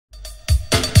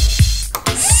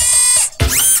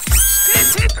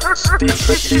Well,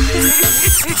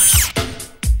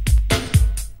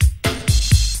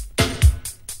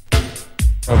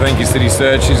 thank you, City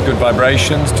Searches. Good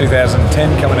Vibrations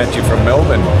 2010 coming at you from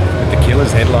Melbourne with the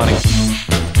Killers headlining.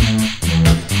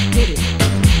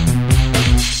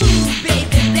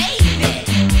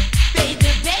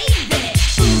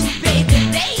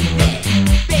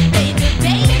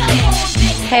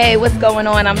 Hey, what's going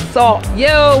on? I'm Salt.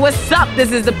 Yo, what's up?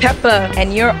 This is the Pepa,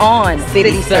 and you're on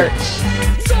City Search.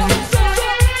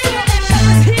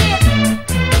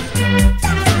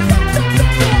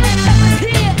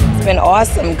 It's been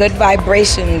awesome. Good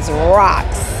Vibrations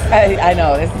rocks. I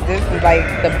know, this is like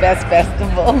the best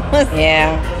festival.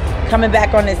 Yeah. Coming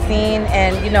back on the scene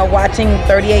and, you know, watching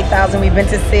 38,000. We've been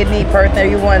to Sydney, Perth,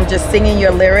 everyone just singing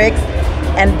your lyrics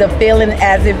and the feeling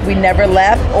as if we never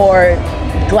left or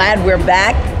glad we're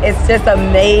back. It's just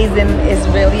amazing. It's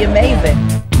really amazing.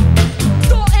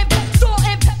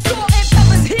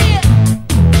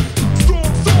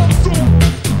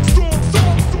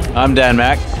 I'm Dan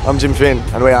Mack. I'm Jim Finn,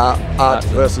 and we are Art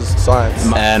versus Science.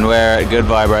 And we're at Good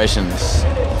Vibrations.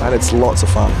 And it's lots of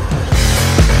fun.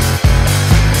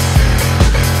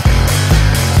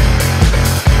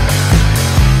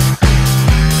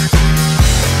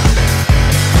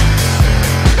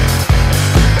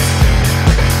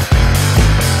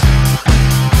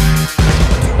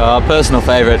 Personal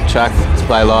favourite track to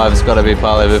play live has got to be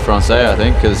Parlez-vous Français, I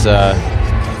think, because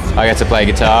I get to play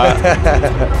guitar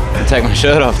and take my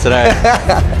shirt off today.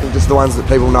 Just the ones that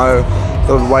people know,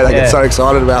 the way they get so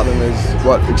excited about them is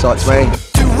what excites me.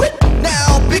 Do it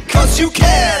now because you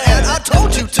can, and I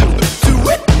told you to. Do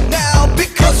it now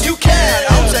because you can.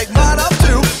 I'll take mine up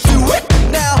too. Do it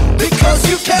now because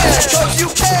you can. Because you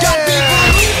can.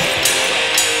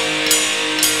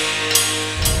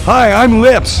 Hi, I'm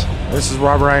Lips. This is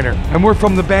Rob Reiner, and we're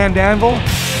from the band Anvil.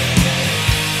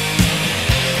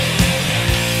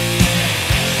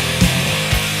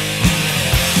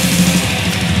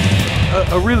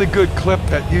 A really good clip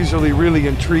that usually really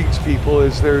intrigues people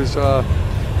is there's a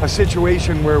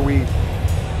situation where we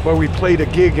played a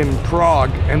gig in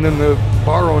Prague, and then the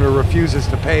bar owner refuses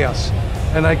to pay us,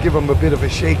 and I give him a bit of a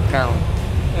shakedown,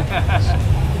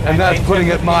 and that's putting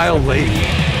it mildly.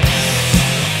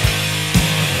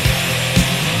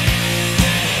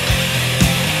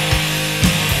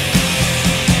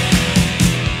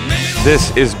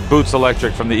 This is Boots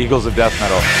Electric from the Eagles of Death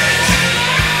Metal.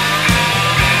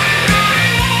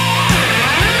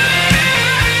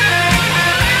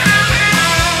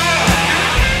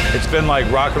 It's been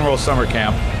like rock and roll summer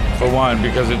camp, for one,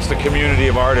 because it's the community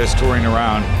of artists touring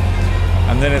around.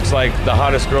 And then it's like the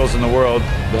hottest girls in the world,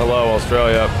 hello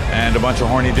Australia, and a bunch of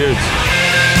horny dudes.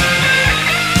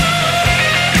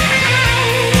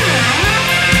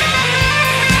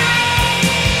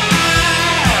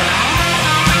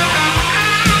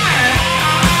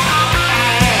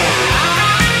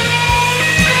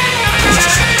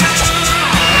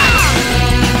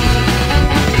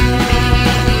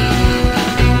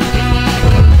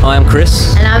 Hi, I'm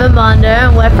Chris. And I'm Amanda,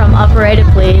 and we're from Operator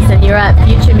Please, and you're at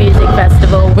Future Music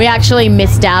Festival. We actually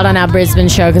missed out on our Brisbane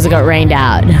show because it got rained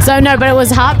out. So no, but it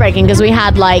was heartbreaking because we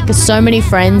had like so many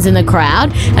friends in the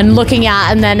crowd, and looking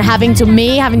out, and then having to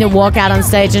walk out on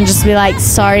stage and just be like,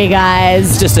 sorry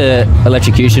guys. It's just a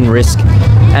electrocution risk,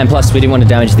 and plus we didn't want to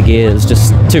damage the gear. It was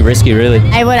just too risky, really.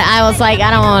 I was like,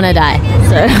 I don't want to die.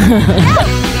 So.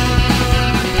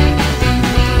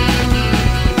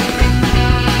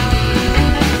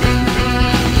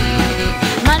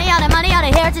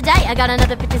 I got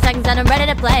another 50 seconds and I'm ready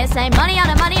to play. Say money on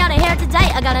it here today.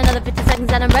 I got another 50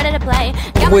 seconds and I'm ready to play.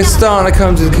 We're starting to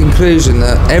come to the conclusion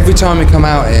that every time we come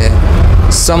out here,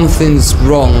 something's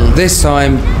wrong. This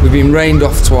time, we've been rained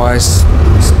off twice.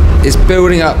 It's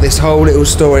building up this whole little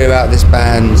story about this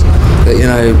band that, you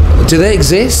know, do they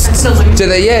exist? Do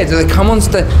they come on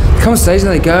stage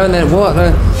and they go and then what?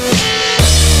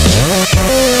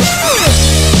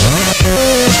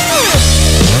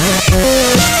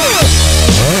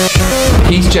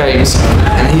 He's James,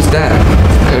 and he's Dan,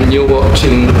 and you're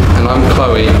watching, and I'm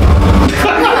Chloe.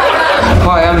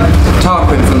 Hi, I'm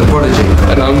Tarquin from The Prodigy.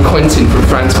 And I'm Quentin from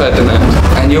Franz Ferdinand.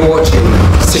 And you're watching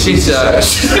City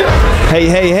Search.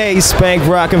 Hey, Spank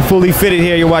Rock and Fully Fitted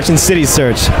here, you're watching City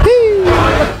Search.